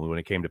overwhelmed when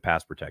it came to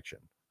pass protection.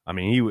 I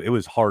mean, it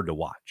was hard to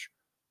watch.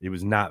 He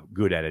was not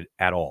good at it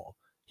at all.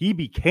 He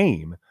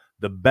became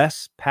the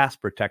best pass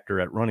protector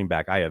at running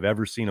back I have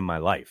ever seen in my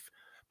life.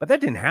 But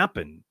that didn't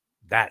happen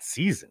that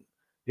season.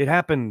 It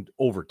happened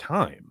over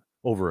time,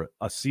 over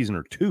a season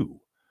or two.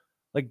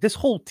 Like, this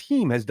whole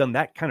team has done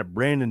that kind of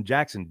Brandon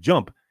Jackson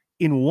jump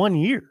in 1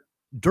 year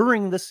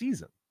during the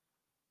season.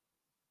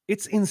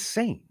 It's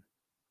insane.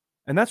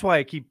 And that's why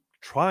I keep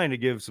trying to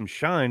give some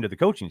shine to the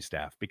coaching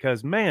staff,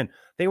 because, man,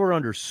 they were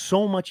under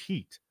so much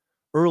heat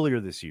earlier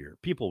this year.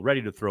 People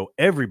ready to throw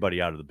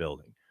everybody out of the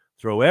building,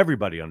 throw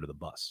everybody under the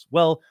bus.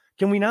 Well,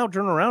 can we now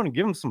turn around and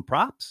give them some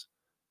props?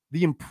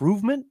 The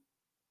improvement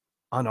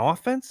on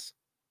offense,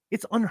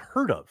 it's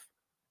unheard of.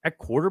 At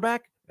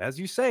quarterback, as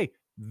you say,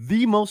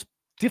 the most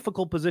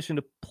difficult position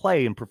to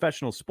play in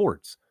professional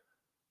sports.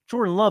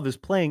 Jordan Love is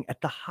playing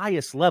at the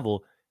highest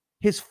level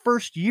his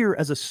first year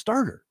as a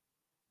starter.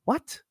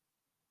 What?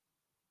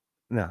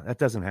 No, that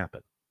doesn't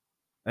happen.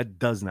 That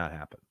does not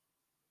happen.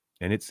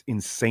 And it's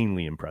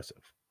insanely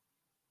impressive.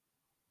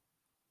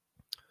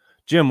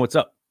 Jim, what's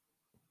up?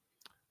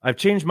 I've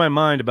changed my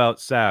mind about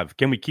Sav.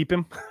 Can we keep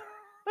him?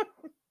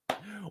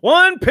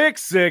 1 pick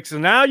 6,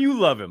 and now you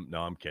love him.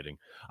 No, I'm kidding.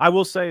 I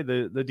will say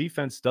the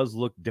defense does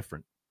look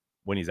different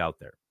when he's out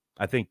there.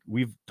 I think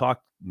we've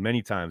talked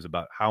many times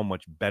about how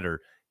much better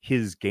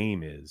his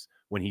game is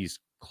when he's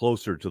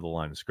closer to the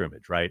line of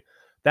scrimmage, right?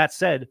 That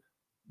said,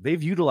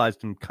 they've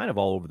utilized him kind of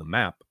all over the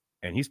map,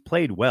 and he's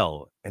played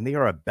well, and they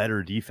are a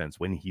better defense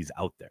when he's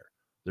out there.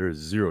 There is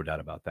zero doubt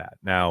about that.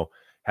 Now,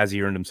 has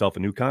he earned himself a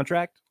new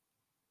contract?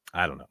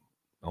 I don't know.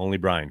 Only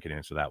Brian can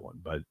answer that one,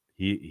 but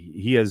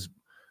he has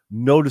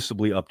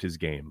noticeably upped his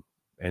game,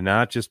 and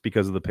not just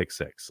because of the pick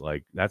 6.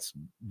 Like, that's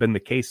been the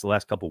case the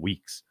last couple of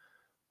weeks,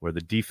 where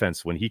the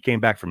defense, when he came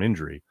back from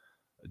injury,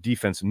 the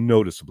defense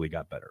noticeably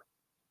got better.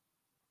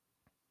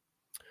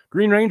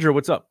 Green Ranger,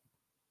 what's up?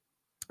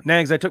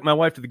 Nags, I took my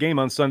wife to the game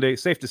on Sunday.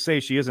 Safe to say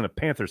she isn't a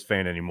Panthers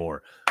fan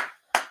anymore.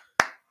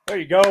 There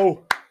you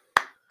go.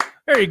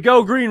 There you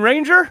go, Green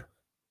Ranger. That's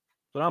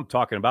what I'm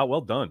talking about.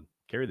 Well done.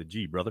 Carry the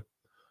G, brother.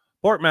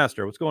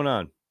 Portmaster, what's going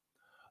on?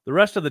 The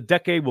rest of the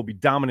decade will be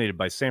dominated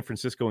by San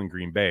Francisco and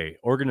Green Bay.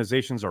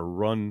 Organizations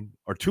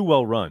are too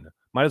well run.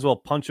 Might as well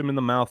punch them in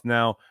the mouth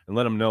now and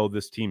let them know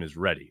this team is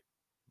ready.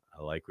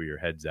 I like where your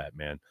head's at,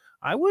 man.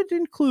 I would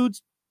include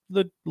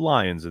the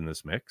Lions in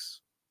this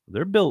mix.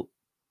 They're built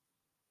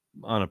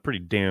on a pretty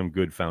damn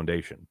good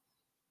foundation.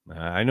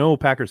 I know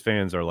Packers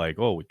fans are like,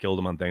 oh, we killed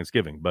them on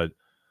Thanksgiving, but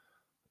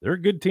they're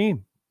a good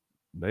team.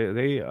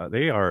 They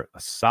are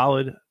a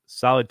solid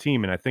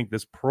team, and I think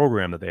this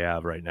program that they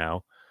have right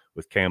now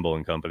with Campbell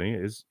and company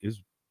is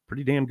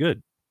pretty damn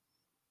good.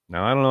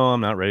 Now, I don't know.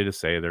 I'm not ready to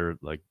say they're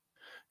like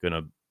going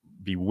to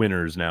be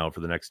winners now for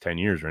the next 10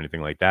 years or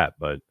anything like that,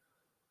 but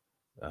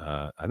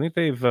I think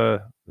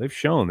they've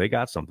shown they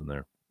got something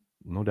there.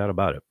 No doubt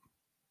about it.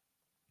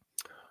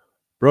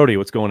 Brody,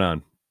 what's going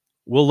on?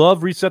 Will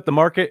Love reset the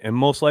market and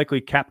most likely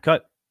cap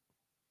cut?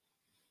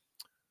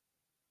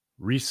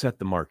 Reset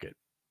the market.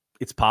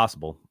 It's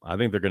possible. I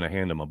think they're going to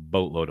hand him a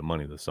boatload of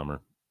money this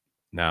summer.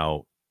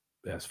 Now,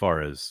 as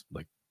far as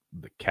like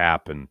the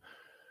cap and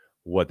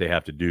what they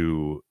have to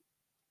do,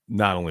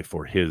 not only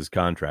for his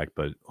contract,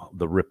 but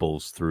the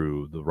ripples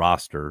through the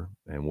roster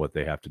and what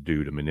they have to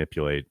do to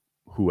manipulate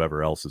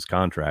whoever else's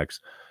contracts,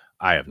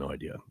 I have no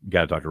idea. You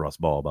got to talk to Russ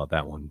Ball about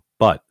that one.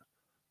 But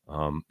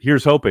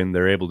here's hoping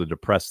they're able to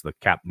depress the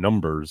cap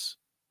numbers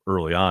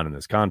early on in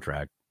this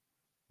contract.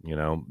 You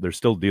know, they're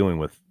still dealing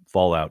with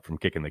fallout from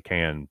kicking the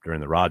can during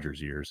the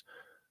Rodgers years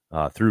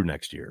through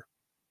next year.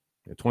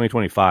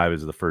 2025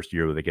 is the first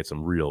year where they get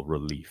some real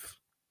relief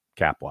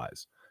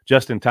cap-wise,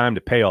 just in time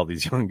to pay all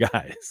these young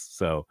guys.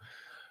 So,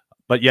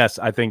 but yes,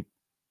 I think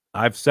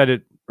I've said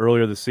it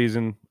earlier this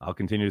season. I'll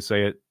continue to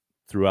say it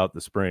throughout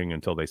the spring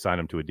until they sign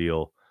him to a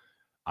deal.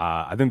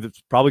 I think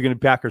that's probably going to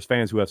be Packers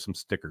fans who have some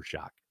sticker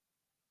shock.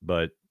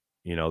 But,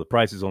 you know, the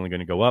price is only going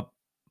to go up.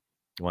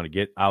 You want to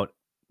get out,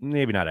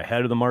 maybe not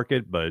ahead of the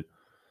market, but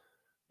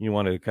you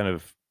want to kind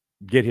of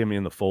get him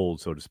in the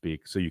fold, so to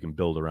speak, so you can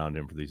build around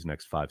him for these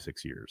next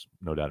 5-6 years.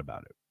 No doubt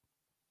about it.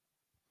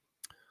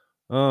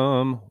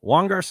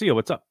 Juan Garcia,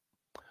 what's up?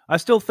 I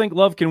still think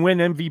Love can win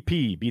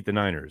MVP, beat the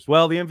Niners.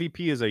 Well, the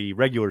MVP is a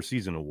regular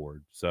season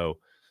award, so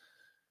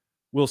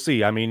We'll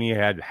see. I mean, he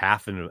had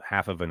half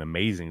of an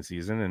amazing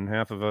season and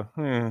half of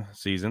a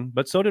season,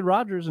 but so did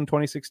Rodgers in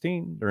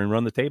 2016 during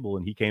Run the Table,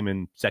 and he came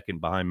in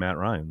second behind Matt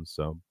Ryan.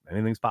 So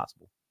anything's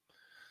possible.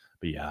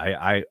 But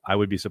yeah, I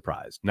would be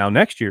surprised. Now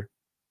next year,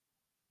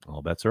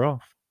 all bets are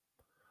off.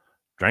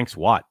 Dranks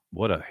Watt,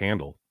 what a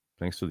handle!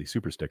 Thanks for the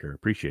super sticker.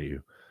 Appreciate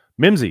you,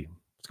 Mimsy.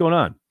 What's going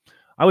on?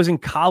 I was in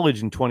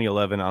college in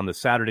 2011 on the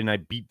Saturday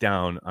night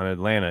beatdown on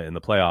Atlanta in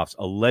the playoffs.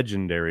 A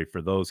legendary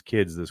for those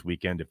kids this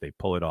weekend if they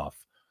pull it off.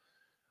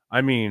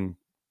 I mean,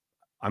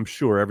 I'm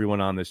sure everyone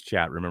on this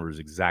chat remembers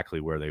exactly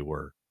where they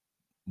were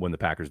when the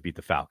Packers beat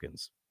the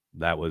Falcons.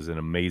 That was an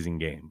amazing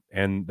game.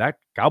 And that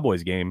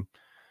Cowboys game,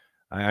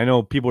 I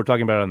know people were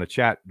talking about it on the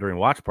chat during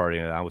watch party,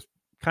 and I was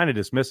kind of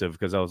dismissive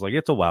because I was like,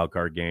 it's a wild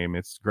card game.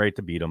 It's great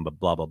to beat them, but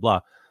blah, blah,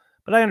 blah.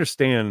 But I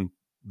understand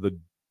the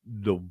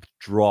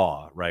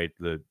draw, right?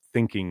 The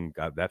thinking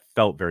that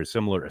felt very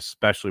similar,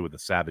 especially with the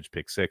savage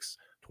pick six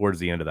towards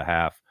the end of the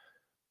half.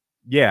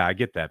 Yeah, I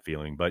get that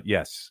feeling. But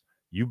yes,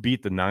 you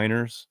beat the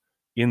Niners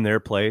in their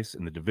place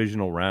in the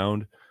divisional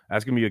round.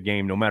 That's going to be a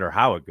game, no matter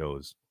how it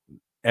goes.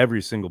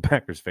 Every single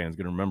Packers fan is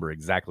going to remember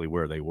exactly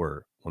where they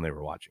were when they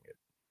were watching it.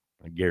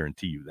 I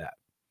guarantee you that.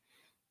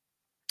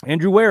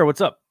 Andrew Ware,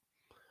 what's up?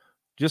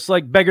 Just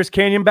like Beggars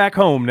Canyon back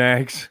home,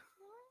 Nags.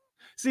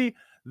 See,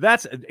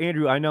 that's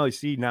Andrew. I know.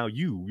 See, now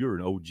you're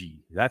an OG.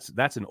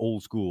 That's an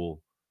old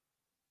school,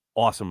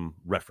 awesome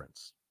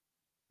reference.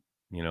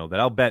 You know,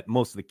 that I'll bet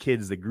most of the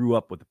kids that grew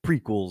up with the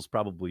prequels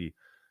probably,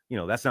 you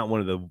know, that's not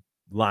one of the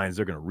lines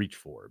they're going to reach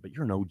for, but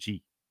you're an OG.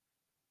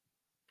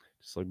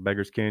 Just like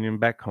Beggars Canyon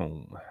back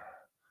home.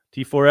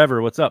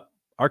 T4Ever, what's up?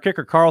 Our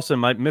kicker Carlson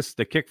might miss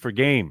the kick for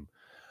game.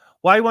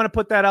 Why you want to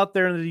put that out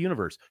there into the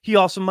universe? He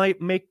also might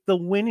make the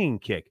winning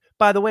kick.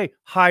 By the way,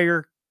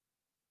 higher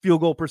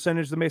field goal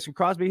percentage than Mason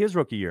Crosby his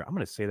rookie year. I'm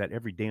going to say that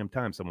every damn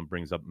time someone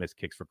brings up missed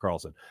kicks for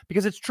Carlson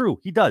because it's true.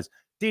 He does.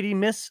 Did he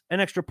miss an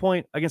extra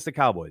point against the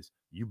Cowboys?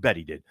 You bet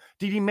he did.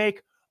 Did he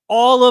make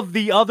all of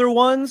the other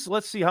ones?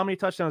 Let's see. How many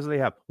touchdowns do they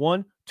have?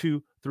 1,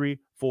 2, 3,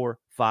 4,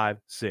 5,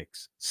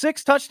 6.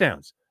 6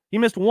 touchdowns. He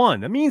missed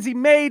 1. That means he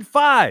made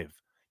 5.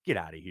 Get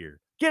out of here.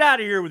 Get out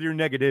of here with your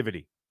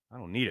negativity. I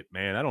don't need it,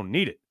 man. I don't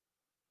need it.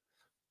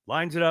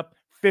 Lines it up,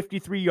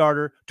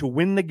 53-yarder to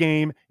win the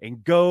game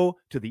and go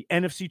to the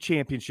NFC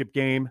Championship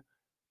game.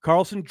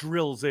 Carlson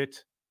drills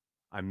it.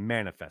 I'm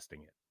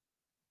manifesting it.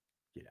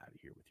 Get out of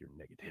here with your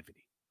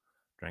negativity.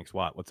 Dranks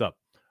Watt, what's up?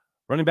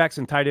 Running backs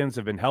and tight ends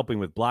have been helping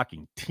with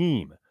blocking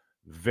team.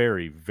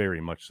 Very,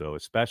 very much so,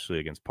 especially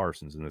against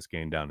Parsons in this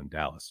game down in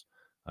Dallas.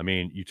 I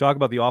mean, you talk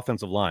about the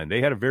offensive line.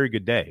 They had a very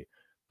good day,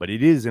 but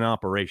it is an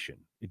operation.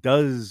 It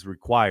does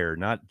require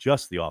not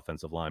just the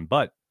offensive line,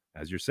 but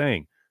as you're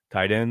saying,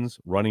 tight ends,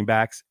 running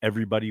backs,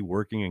 everybody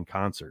working in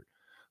concert.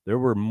 There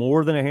were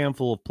more than a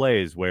handful of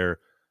plays where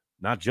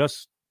not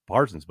just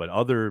Parsons, but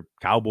other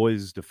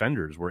Cowboys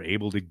defenders were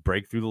able to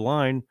break through the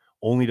line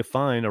only to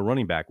find a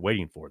running back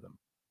waiting for them.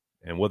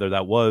 And whether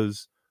that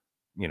was,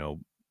 you know,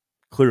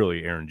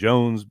 clearly Aaron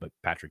Jones, but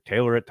Patrick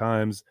Taylor at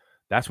times,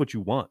 that's what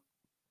you want.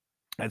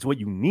 That's what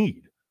you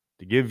need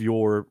to give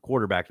your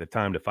quarterback the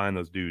time to find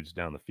those dudes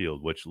down the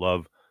field, which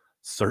Love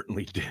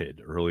certainly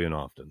did early and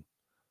often.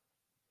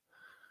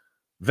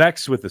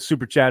 Vex with the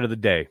super chat of the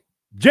day.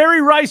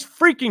 Jerry Rice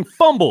freaking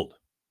fumbled.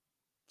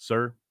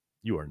 Sir,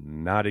 you are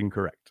not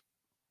incorrect.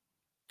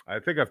 I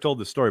think I've told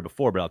this story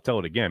before, but I'll tell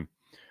it again.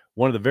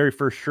 One of the very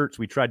first shirts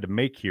we tried to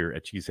make here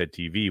at Cheesehead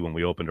TV when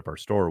we opened up our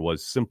store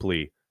was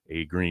simply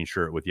a green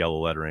shirt with yellow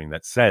lettering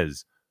that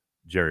says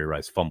Jerry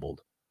Rice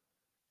fumbled.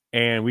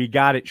 And we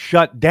got it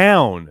shut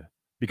down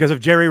because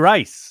of Jerry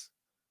Rice.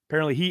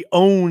 Apparently he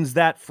owns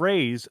that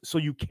phrase, so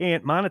you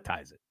can't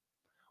monetize it.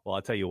 Well,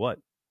 I'll tell you what.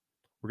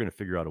 We're going to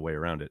figure out a way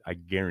around it. I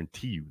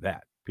guarantee you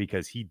that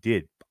because he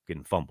did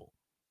fucking fumble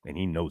and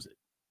he knows it.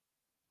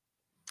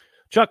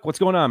 Chuck, what's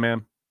going on,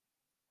 man?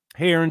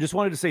 Hey, Aaron, just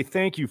wanted to say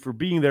thank you for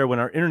being there when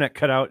our internet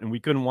cut out and we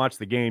couldn't watch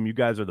the game. You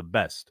guys are the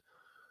best.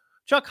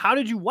 Chuck, how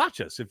did you watch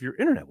us if your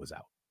internet was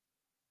out?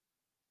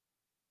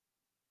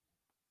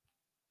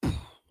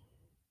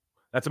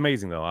 That's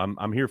amazing, though.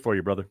 I'm here for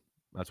you, brother.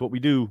 That's what we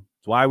do.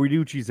 It's why we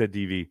do Cheesehead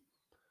TV.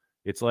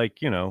 It's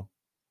like, you know,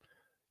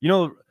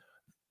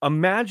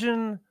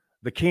 imagine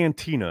the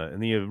cantina in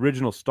the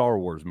original Star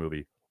Wars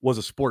movie was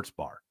a sports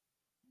bar.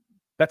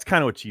 That's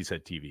kind of what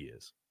Cheesehead TV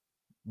is.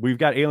 We've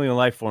got alien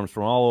life forms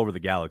from all over the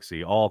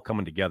galaxy, all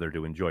coming together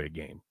to enjoy a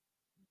game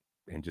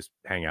and just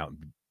hang out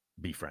and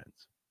be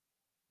friends.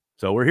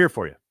 So we're here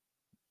for you.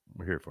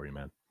 We're here for you,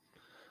 man.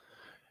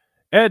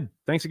 Ed,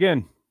 thanks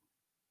again.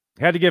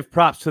 Had to give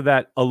props to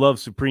that A Love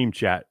Supreme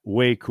chat.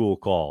 Way cool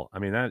call. I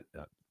mean,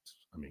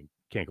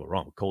 can't go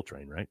wrong with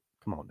Coltrane, right?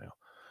 Come on now.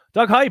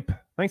 Doug Hype,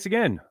 thanks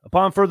again.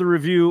 Upon further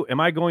review, am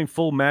I going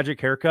full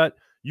magic haircut?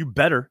 You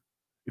better.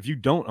 If you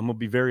don't, I'm going to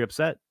be very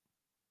upset.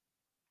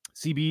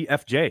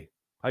 CBFJ,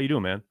 how you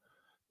doing, man?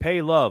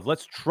 Pay love.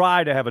 Let's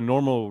try to have a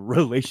normal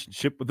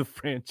relationship with the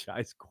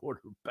franchise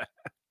quarterback.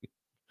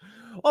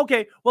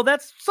 Okay, well,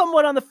 that's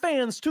somewhat on the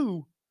fans,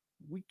 too.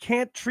 We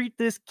can't treat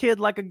this kid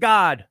like a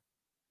god.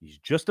 He's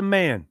just a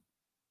man.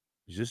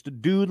 He's just a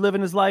dude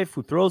living his life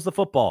who throws the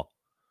football.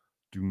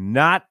 Do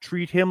not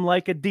treat him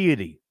like a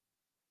deity.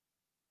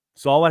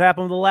 Saw what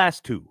happened with the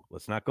last two.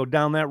 Let's not go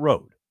down that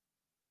road.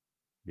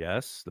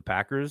 Yes, the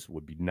Packers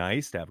would be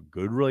nice to have a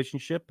good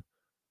relationship,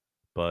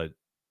 but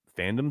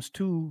fandoms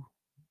too.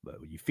 But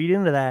you feed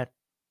into that.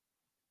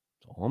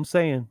 That's all I'm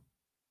saying.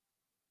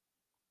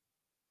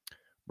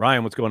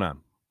 Brian, what's going on?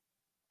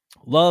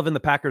 Love and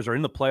the Packers are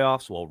in the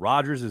playoffs while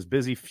Rodgers is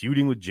busy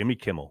feuding with Jimmy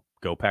Kimmel.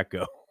 Go Pack,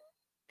 go.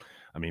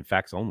 I mean,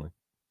 facts only.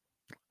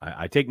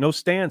 I take no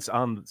stance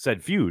on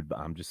said feud, but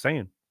I'm just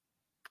saying.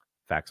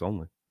 Facts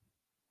only.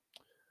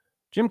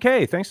 Jim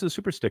K, thanks to the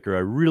super sticker. I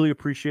really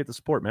appreciate the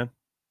support, man.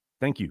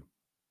 Thank you.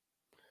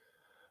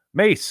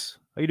 Mace,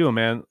 how you doing,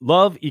 man?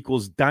 Love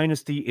equals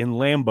dynasty in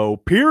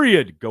Lambeau,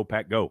 period. Go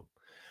Pack, go.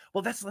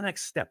 Well, that's the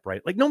next step,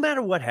 right? Like, no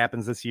matter what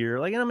happens this year,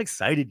 like, I'm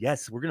excited.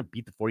 Yes, we're going to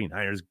beat the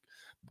 49ers,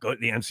 go to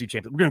the NFC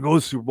Championship. We're going to go to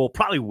the Super Bowl,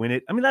 probably win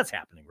it. I mean, that's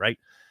happening, right?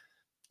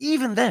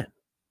 Even then,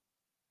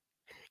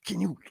 can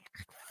you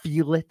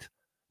feel it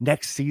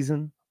next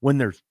season when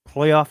there's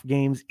playoff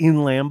games in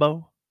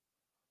Lambeau?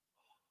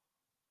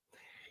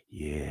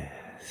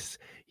 Yes.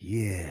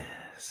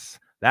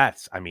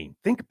 That's, I mean,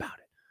 think about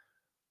it.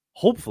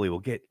 Hopefully we'll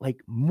get like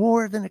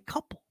more than a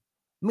couple,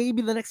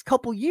 maybe the next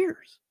couple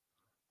years.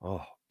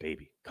 Oh,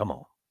 baby, come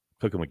on.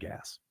 Cooking with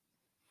gas.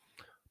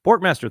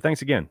 Porkmaster,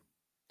 thanks again.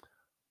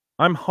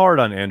 I'm hard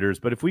on Anders,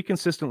 but if we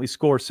consistently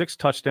score 6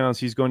 touchdowns,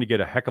 he's going to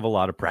get a heck of a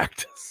lot of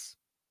practice.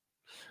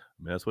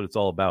 I mean, that's what it's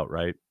all about,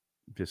 right?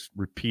 Just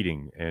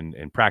repeating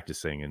and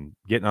practicing and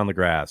getting on the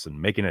grass and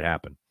making it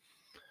happen.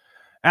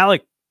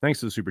 Alec,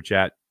 thanks to the super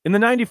chat. In the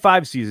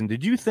 95 season,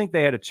 did you think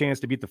they had a chance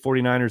to beat the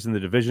 49ers in the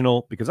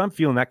divisional? Because I'm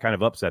feeling that kind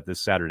of upset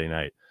this Saturday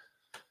night.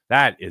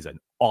 That is an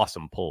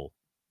awesome pull.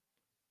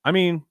 I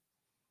mean,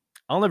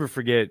 I'll never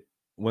forget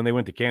when they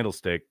went to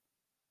Candlestick,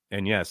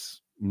 and yes,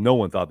 no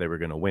one thought they were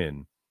going to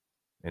win.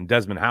 And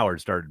Desmond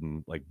Howard started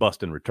like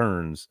busting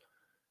returns,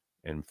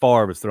 and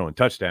Favre was throwing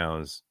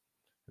touchdowns.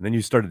 And then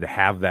you started to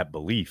have that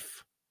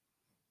belief.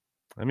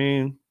 I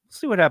mean, let's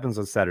see what happens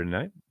on Saturday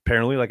night.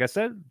 Apparently, like I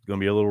said, it's going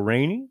to be a little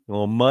rainy, a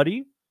little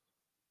muddy.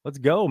 Let's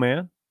go,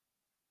 man.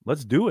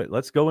 Let's do it.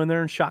 Let's go in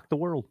there and shock the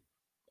world.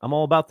 I'm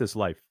all about this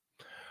life.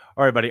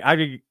 All right, buddy.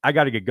 I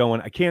got to get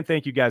going. I can't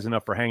thank you guys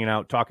enough for hanging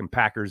out, talking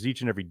Packers each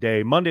and every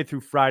day, Monday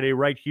through Friday,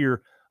 right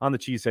here on the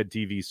Cheesehead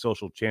TV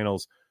social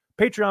channels.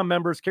 Patreon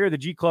members, Carry the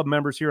G Club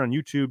members here on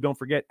YouTube. Don't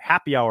forget,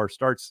 happy hour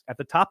starts at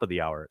the top of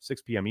the hour,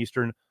 6 p.m.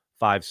 Eastern,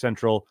 5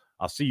 Central.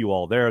 I'll see you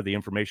all there. The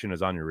information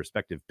is on your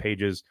respective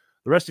pages.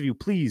 The rest of you,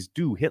 please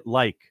do hit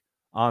like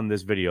on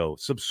this video.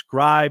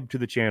 Subscribe to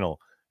the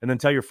channel. And then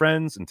tell your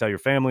friends and tell your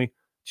family.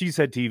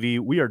 Cheesehead TV,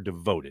 we are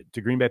devoted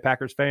to Green Bay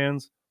Packers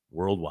fans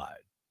worldwide.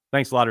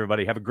 Thanks a lot,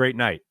 everybody. Have a great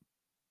night.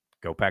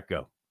 Go Pack,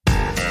 go.